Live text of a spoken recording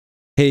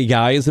Hey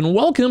guys, and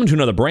welcome to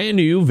another brand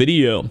new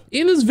video.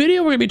 In this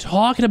video, we're going to be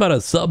talking about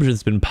a subject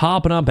that's been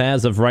popping up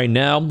as of right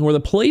now, where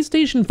the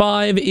PlayStation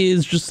 5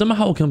 is just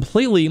somehow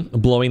completely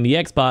blowing the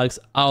Xbox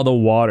out of the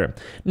water.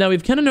 Now,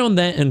 we've kind of known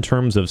that in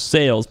terms of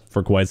sales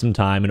for quite some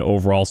time and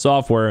overall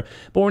software,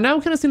 but we're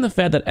now kind of seeing the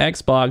fact that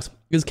Xbox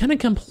is kind of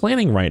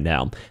complaining right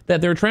now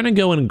that they're trying to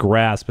go and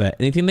grasp at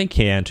anything they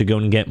can to go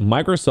and get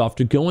Microsoft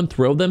to go and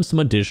throw them some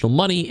additional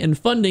money and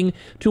funding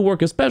to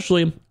work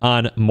especially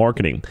on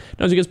marketing.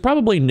 Now, as you guys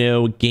probably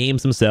know,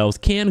 games themselves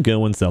can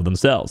go and sell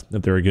themselves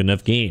if they're a good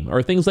enough game,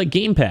 or things like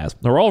Game Pass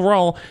are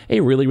overall a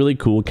really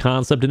cool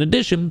concept in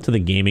addition to the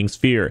gaming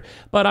sphere.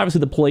 But obviously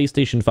the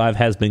PlayStation 5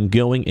 has been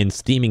going and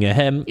steaming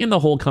ahead in the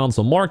whole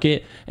console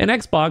market, and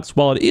Xbox,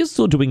 while it is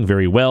still doing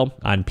very well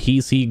on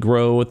PC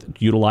growth,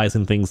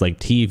 utilizing things like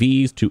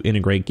TVs to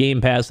integrate Game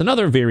Pass and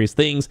other various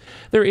things,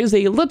 there is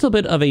a little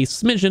bit of a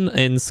smidgen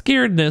and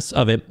scaredness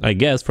of it, I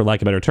guess, for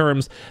lack of better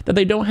terms, that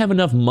they don't have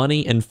enough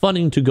money and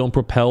funding to go and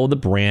propel the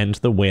brand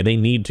the way they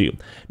need to.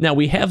 Now,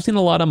 we have seen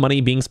a lot of money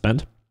being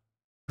spent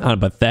on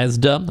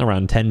Bethesda,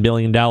 around $10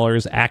 billion,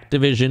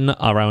 Activision,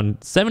 around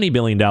 $70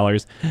 billion,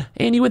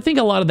 and you would think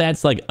a lot of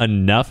that's like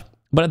enough.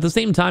 But at the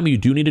same time, you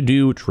do need to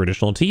do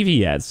traditional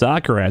TV ads,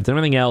 soccer ads, and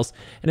everything else.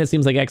 And it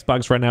seems like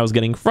Xbox right now is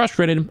getting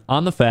frustrated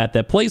on the fact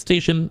that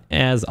PlayStation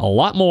has a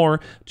lot more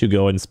to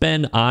go and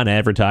spend on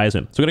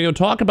advertising. So we're going to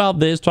go talk about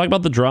this, talk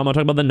about the drama,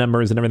 talk about the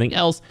numbers and everything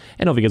else.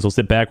 And hope you guys will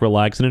sit back,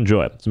 relax, and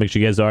enjoy. So make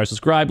sure you guys are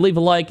subscribed, leave a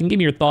like, and give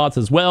me your thoughts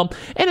as well.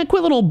 And a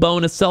quick little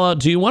bonus sellout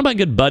to one of my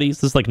good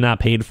buddies. This is like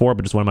not paid for,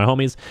 but just one of my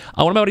homies.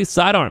 One of my buddies,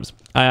 Sidearms.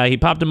 He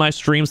popped in my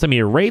stream, sent me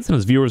a rate, and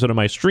his viewers out of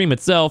my stream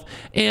itself,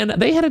 and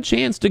they had a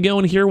chance to go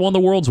and hear one of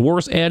the world's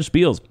worst ad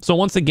spiels. So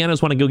once again, I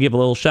just want to go give a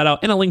little shout out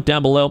and a link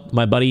down below.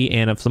 My buddy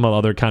and some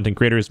other content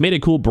creators made a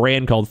cool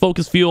brand called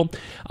Focus Fuel.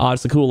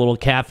 It's a cool little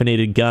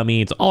caffeinated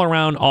gummy. It's all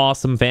around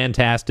awesome,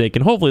 fantastic,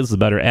 and hopefully this is a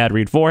better ad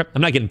read for it.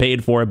 I'm not getting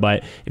paid for it,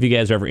 but if you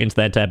guys are ever into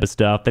that type of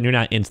stuff, then you're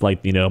not into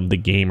like, you know, the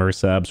gamer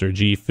subs or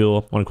G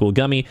Fuel, want a cool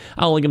gummy,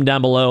 I'll link them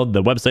down below.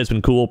 The website's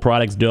been cool,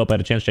 product's dope. I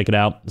had a chance to check it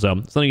out.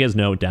 So some of you guys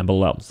know down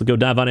below. So go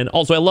dive on in.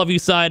 Also, I love you,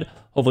 Side.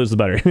 Hopefully this is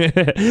better.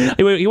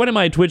 He went in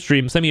my Twitch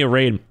stream, sent me a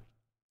raid,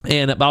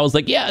 and I was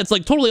like, yeah, it's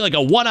like totally like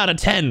a 1 out of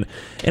 10.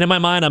 And in my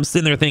mind, I'm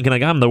sitting there thinking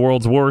like I'm the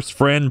world's worst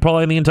friend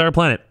probably on the entire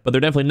planet. But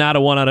they're definitely not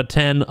a 1 out of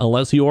 10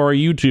 unless you are a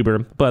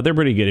YouTuber. But they're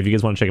pretty good if you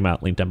guys want to check them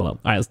out. Link down below. All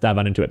right, let's dive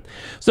on into it.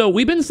 So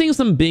we've been seeing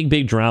some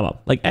big drama.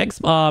 Like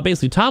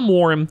basically Tom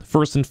Warren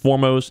first and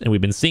foremost, and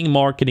we've been seeing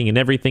marketing and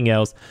everything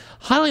else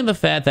highlighting the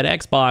fact that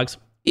Xbox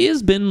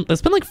it's been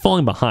like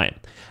falling behind.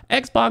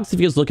 Xbox, if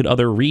you guys look at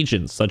other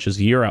regions such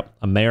as Europe,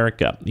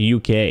 America,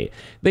 UK,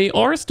 they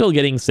are still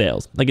getting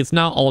sales. Like, it's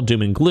not all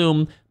doom and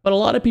gloom, but a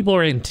lot of people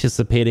are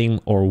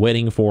anticipating or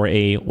waiting for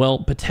a, well,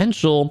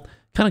 potential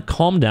kind of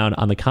calm down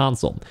on the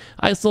console.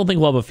 I still think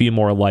we'll have a few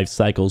more life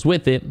cycles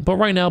with it, but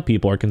right now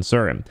people are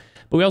concerned.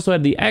 But we also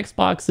had the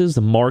Xbox's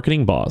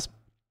marketing boss,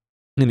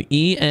 and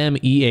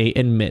EMEA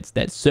admits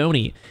that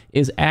Sony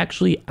is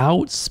actually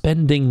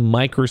outspending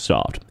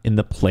Microsoft in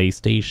the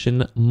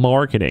PlayStation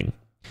marketing.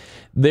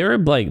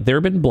 They've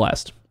been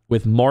blessed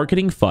with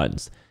marketing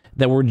funds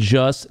that we're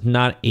just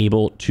not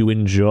able to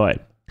enjoy,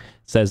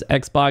 says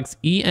Xbox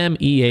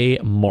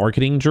EMEA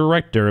marketing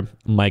director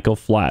Michael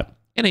Flatt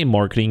in a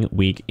Marketing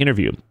Week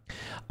interview.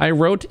 I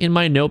wrote in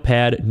my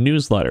Notepad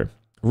newsletter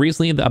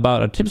recently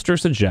about a tipster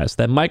suggests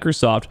that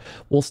Microsoft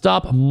will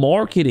stop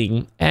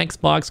marketing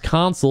Xbox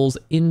consoles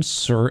in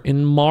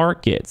certain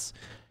markets,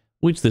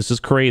 which this is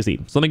crazy.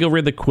 So let me go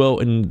read the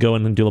quote and go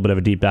and do a little bit of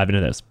a deep dive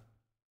into this.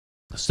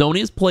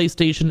 Sony's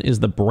PlayStation is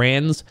the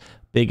brand's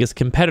biggest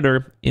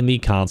competitor in the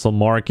console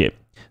market.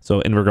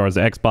 So in regards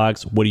to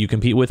Xbox, what do you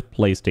compete with?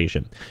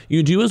 PlayStation.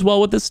 You do as well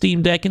with the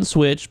Steam Deck and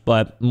Switch,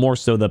 but more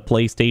so the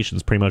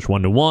PlayStation's pretty much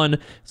one-to-one,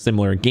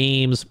 similar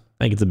games.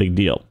 I think it's a big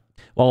deal.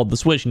 Well, the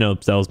Switch, you know,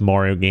 sells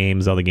Mario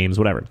games, other games,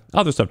 whatever.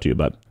 Other stuff too,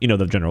 but you know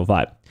the general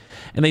vibe.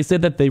 And they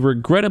said that they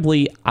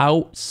regrettably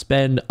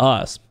outspend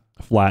us,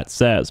 Flatt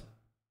says.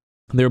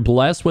 They're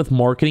blessed with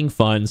marketing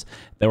funds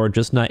that we're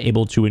just not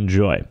able to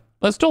enjoy.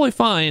 That's totally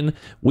fine.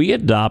 We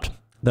adopt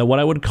what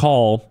I would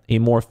call a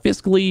more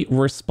fiscally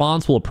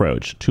responsible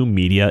approach to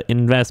media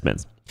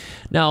investments.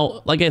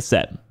 Now, like I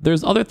said,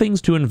 there's other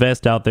things to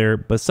invest out there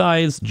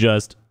besides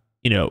just,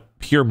 you know,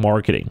 pure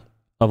marketing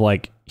of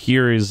like,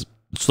 here's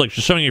just like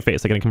just showing your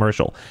face like in a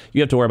commercial.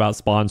 You have to worry about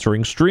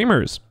sponsoring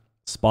streamers,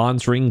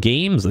 sponsoring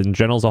games in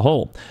general as a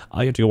whole.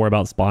 You have to worry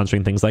about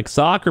sponsoring things like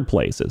soccer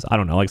places. I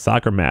don't know, like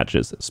soccer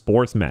matches,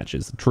 sports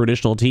matches,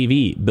 traditional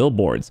TV,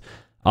 billboards,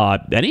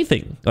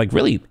 anything, like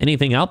really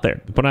anything out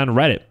there. Put it on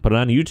Reddit, put it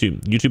on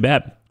YouTube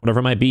app, whatever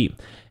it might be.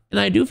 And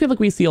I do feel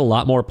like we see a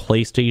lot more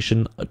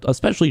PlayStation,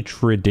 especially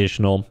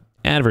traditional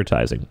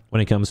advertising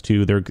when it comes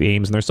to their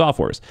games and their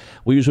softwares.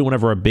 We usually,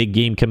 whenever a big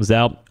game comes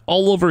out,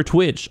 all over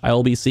Twitch,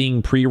 I'll be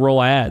seeing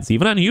pre-roll ads,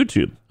 even on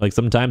YouTube. Like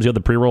sometimes you have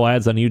the pre-roll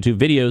ads on YouTube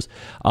videos.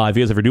 If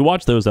you guys ever do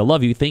watch those, I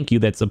love you. Thank you.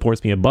 That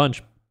supports me a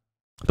bunch.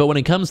 But when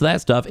it comes to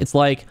that stuff, it's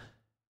like,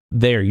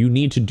 there, you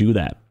need to do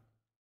that.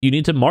 you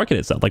need to market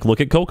itself. Like,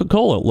 look at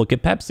Coca-Cola, look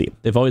at Pepsi.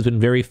 They've always been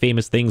very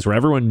famous things where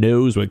everyone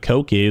knows what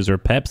Coke is or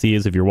Pepsi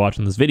is if you're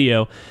watching this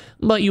video,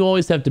 but you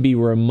always have to be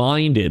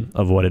reminded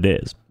of what it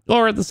is.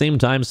 Or at the same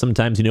time,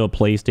 sometimes you know a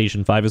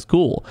PlayStation 5 is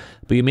cool,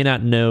 but you may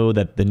not know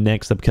that the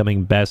next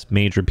upcoming best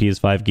major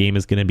PS5 game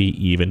is going to be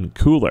even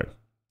cooler.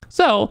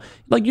 So,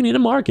 like, you need a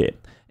market.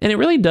 And it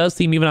really does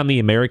seem, even on the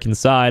American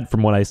side,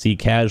 from what I see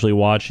casually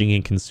watching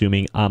and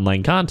consuming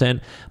online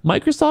content,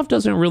 Microsoft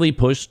doesn't really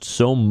push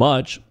so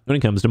much when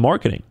it comes to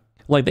marketing.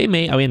 Like, they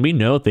may, I mean, we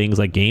know things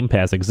like Game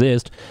Pass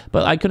exist,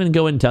 but I couldn't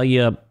go and tell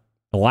you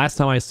the last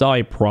time I saw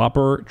a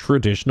proper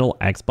traditional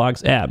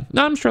Xbox ad.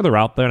 Now, I'm sure they're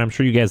out there, and I'm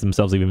sure you guys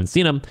themselves have even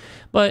seen them,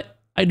 but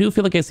I do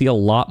feel like I see a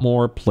lot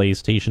more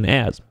PlayStation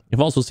ads.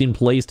 I've also seen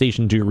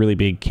PlayStation do really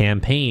big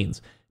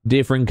campaigns.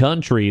 Different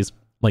countries,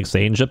 like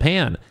say in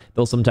Japan,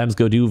 they'll sometimes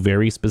go do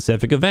very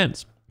specific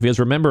events. If you guys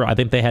remember, I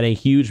think they had a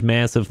huge,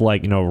 massive,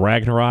 like, you know,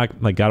 Ragnarok,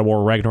 like God of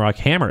War Ragnarok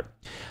hammer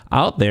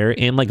out there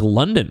in like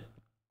London.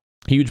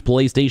 Huge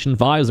PlayStation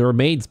 5s that were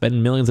made,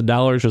 spending millions of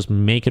dollars just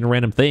making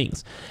random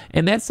things.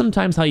 And that's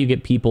sometimes how you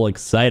get people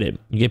excited.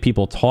 You get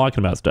people talking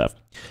about stuff.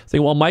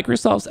 So while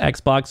Microsoft's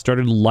Xbox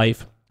started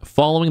life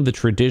following the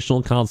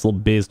traditional console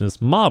business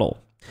model,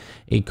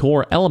 a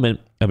core element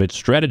of its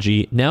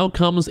strategy now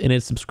comes in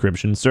its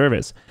subscription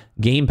service,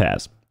 Game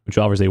Pass, which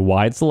offers a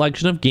wide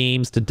selection of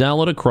games to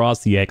download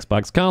across the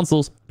Xbox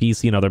consoles,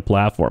 PC, and other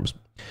platforms.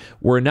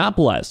 We're not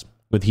blessed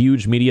with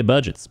huge media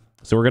budgets,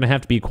 so we're going to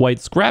have to be quite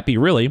scrappy,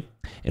 really,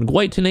 and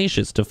quite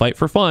tenacious to fight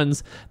for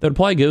funds that would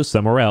probably go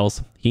somewhere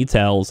else, he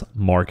tells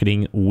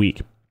Marketing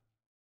Week.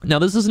 Now,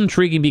 this is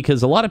intriguing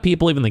because a lot of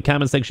people, even in the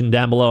comment section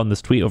down below on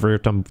this tweet over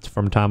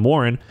from Tom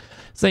Warren,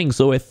 saying,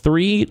 so a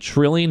 $3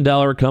 trillion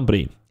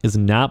company is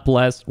not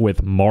blessed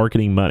with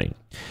marketing money.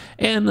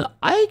 And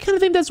I kind of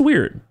think that's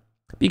weird,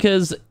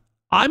 because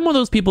I'm one of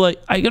those people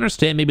that I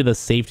understand maybe the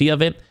safety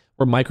of it,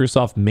 where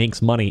Microsoft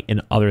makes money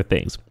in other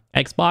things.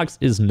 Xbox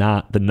is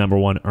not the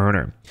 #1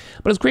 earner.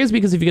 But it's crazy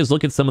because if you guys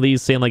look at some of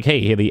these saying like,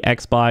 hey, the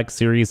Xbox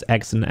Series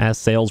X and S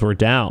sales were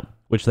down,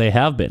 which they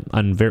have been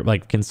on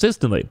like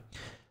consistently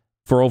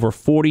for over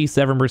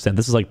 47%.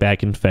 This is like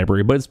back in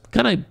February, but it's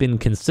kind of been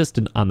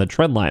consistent on the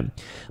trend line.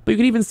 But you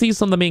can even see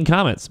some of the main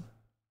comments.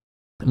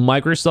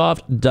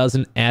 Microsoft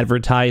doesn't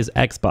advertise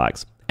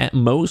Xbox. At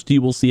most,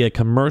 you will see a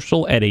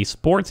commercial at a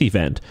sports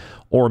event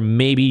or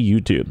maybe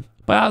YouTube.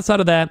 But outside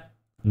of that,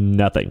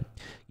 nothing.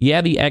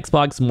 Yeah, the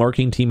Xbox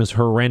marketing team is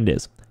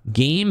horrendous.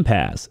 Game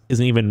Pass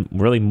isn't even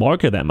really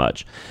marketed that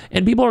much.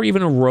 And people are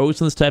even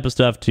roasting this type of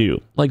stuff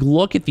too. Like,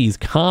 look at these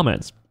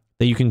comments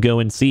that you can go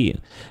and see.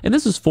 And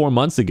this was 4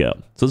 months ago.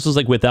 So this was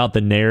like without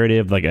the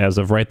narrative, like as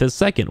of right this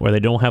second, where they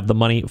don't have the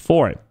money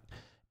for it.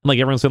 Like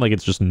everyone's saying, like,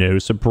 it's just no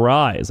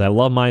surprise. I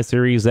love my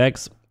Series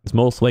X. It's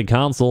mostly a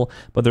console,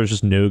 but there's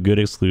just no good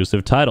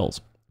exclusive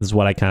titles. This is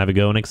what I kind of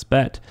go and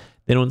expect.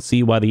 They don't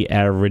see why the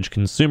average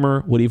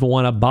consumer would even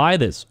want to buy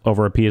this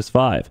over a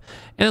PS5.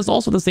 And it's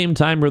also the same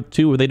time,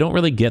 too, where they don't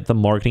really get the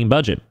marketing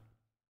budget,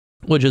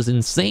 which is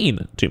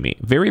insane to me.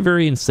 Very,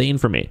 very insane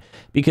for me,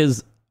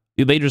 because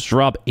they just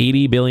drop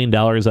 $80 billion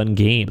on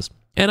games.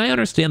 And I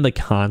understand the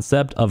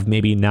concept of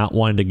maybe not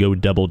wanting to go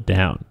double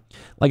down.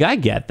 Like, I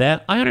get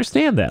that. I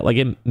understand that. Like,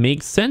 it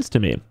makes sense to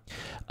me.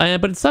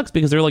 But it sucks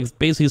because they're like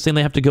basically saying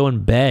they have to go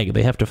and beg.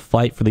 They have to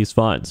fight for these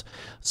funds.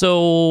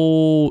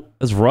 So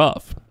it's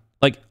rough.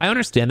 Like, I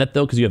understand that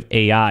though, because you have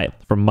AI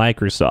from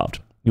Microsoft.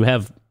 You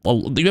have a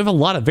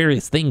lot of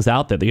various things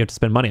out there that you have to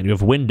spend money on. You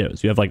have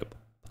Windows. You have like,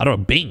 I don't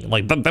know, Bing.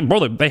 Like,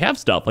 they have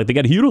stuff. Like, they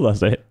got to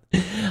utilize it.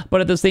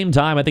 But at the same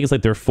time, I think it's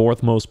like their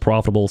 4th most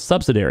profitable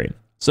subsidiary.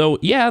 So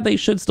yeah, they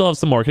should still have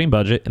some marketing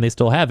budget, and they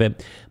still have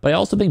it. But I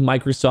also think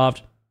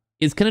Microsoft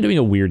is kind of doing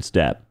a weird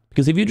step.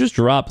 Because if you just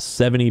drop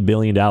 $70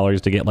 billion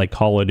to get like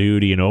Call of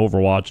Duty and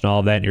Overwatch and all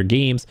of that in your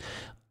games,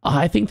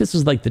 I think this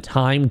is like the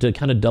time to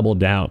kind of double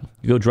down.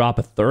 You go drop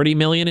a 30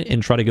 million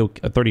and try to go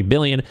 30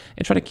 billion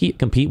and try to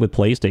compete with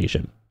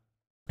PlayStation.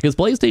 Because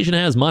PlayStation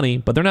has money,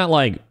 but they're not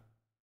like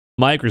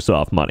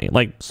Microsoft money.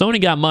 Like,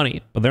 Sony got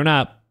money, but they're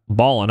not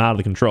balling out of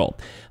the control.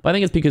 But I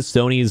think it's because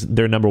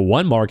their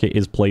 #1 market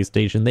is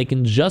PlayStation. They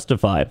can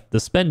justify the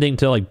spending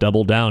to like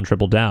double down,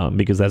 triple down,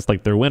 because that's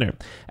like their winner.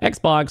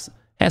 Xbox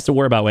has to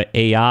worry about what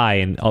AI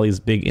and all these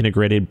big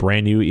integrated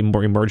brand new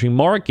emerging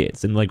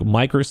markets, and like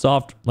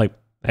Microsoft, like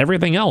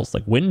everything else,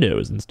 like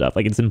Windows and stuff.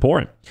 Like, it's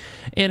important.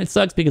 And it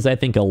sucks because I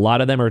think a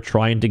lot of them are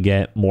trying to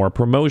get more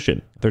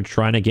promotion. They're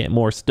trying to get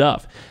more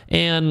stuff.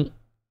 And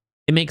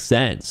it makes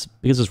sense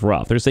because it's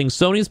rough. They're saying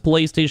Sony's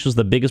PlayStation is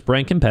the biggest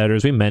brand competitor,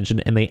 as we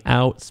mentioned, and they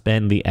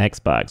outspend the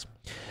Xbox.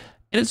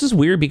 And it's just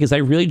weird because I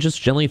really just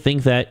generally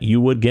think that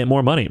you would get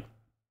more money.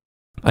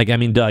 Like, I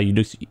mean, duh,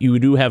 you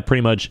do have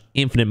pretty much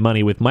infinite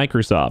money with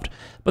Microsoft,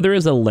 but there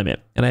is a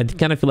limit, and I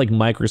kind of feel like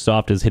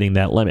Microsoft is hitting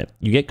that limit.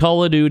 You get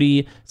Call of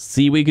Duty,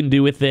 see what you can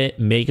do with it,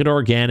 make it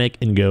organic,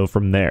 and go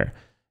from there.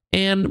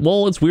 And,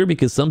 well, it's weird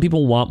because some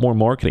people want more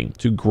marketing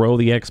to grow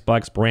the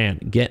Xbox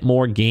brand, get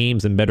more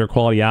games and better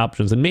quality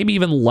options, and maybe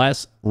even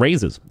less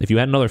raises. If you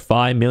had another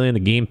 5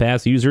 million Game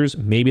Pass users,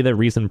 maybe the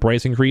recent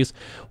price increase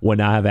would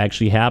not have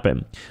actually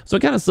happened. So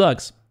it kind of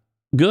sucks.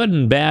 Good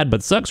and bad,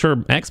 but sucks for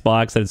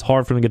Xbox that it's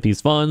hard for them to get these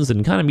funds,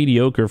 and kind of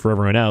mediocre for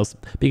everyone else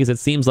because it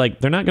seems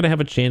like they're not going to have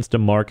a chance to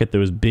market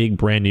those big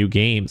brand new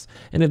games.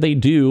 And if they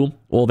do,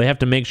 well, they have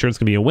to make sure it's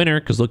going to be a winner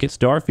because look at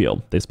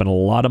Starfield. They spent a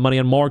lot of money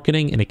on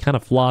marketing and it kind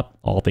of flopped,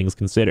 all things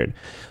considered.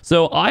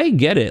 So I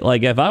get it.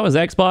 Like if I was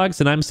Xbox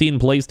and I'm seeing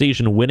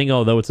PlayStation winning,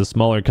 although it's a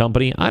smaller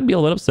company, I'd be a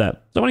little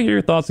upset. So I want to hear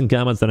your thoughts and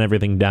comments on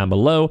everything down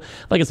below.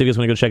 Like I said, if you guys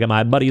want to go check out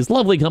my buddy's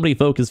lovely company,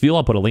 Focus Fuel,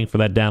 I'll put a link for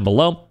that down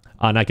below.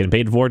 Not getting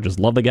paid for it, just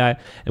love the guy.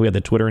 And we have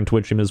the Twitter and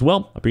Twitch stream as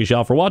well. Appreciate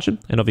y'all for watching,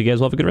 and hope you guys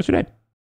will have a good rest of your day.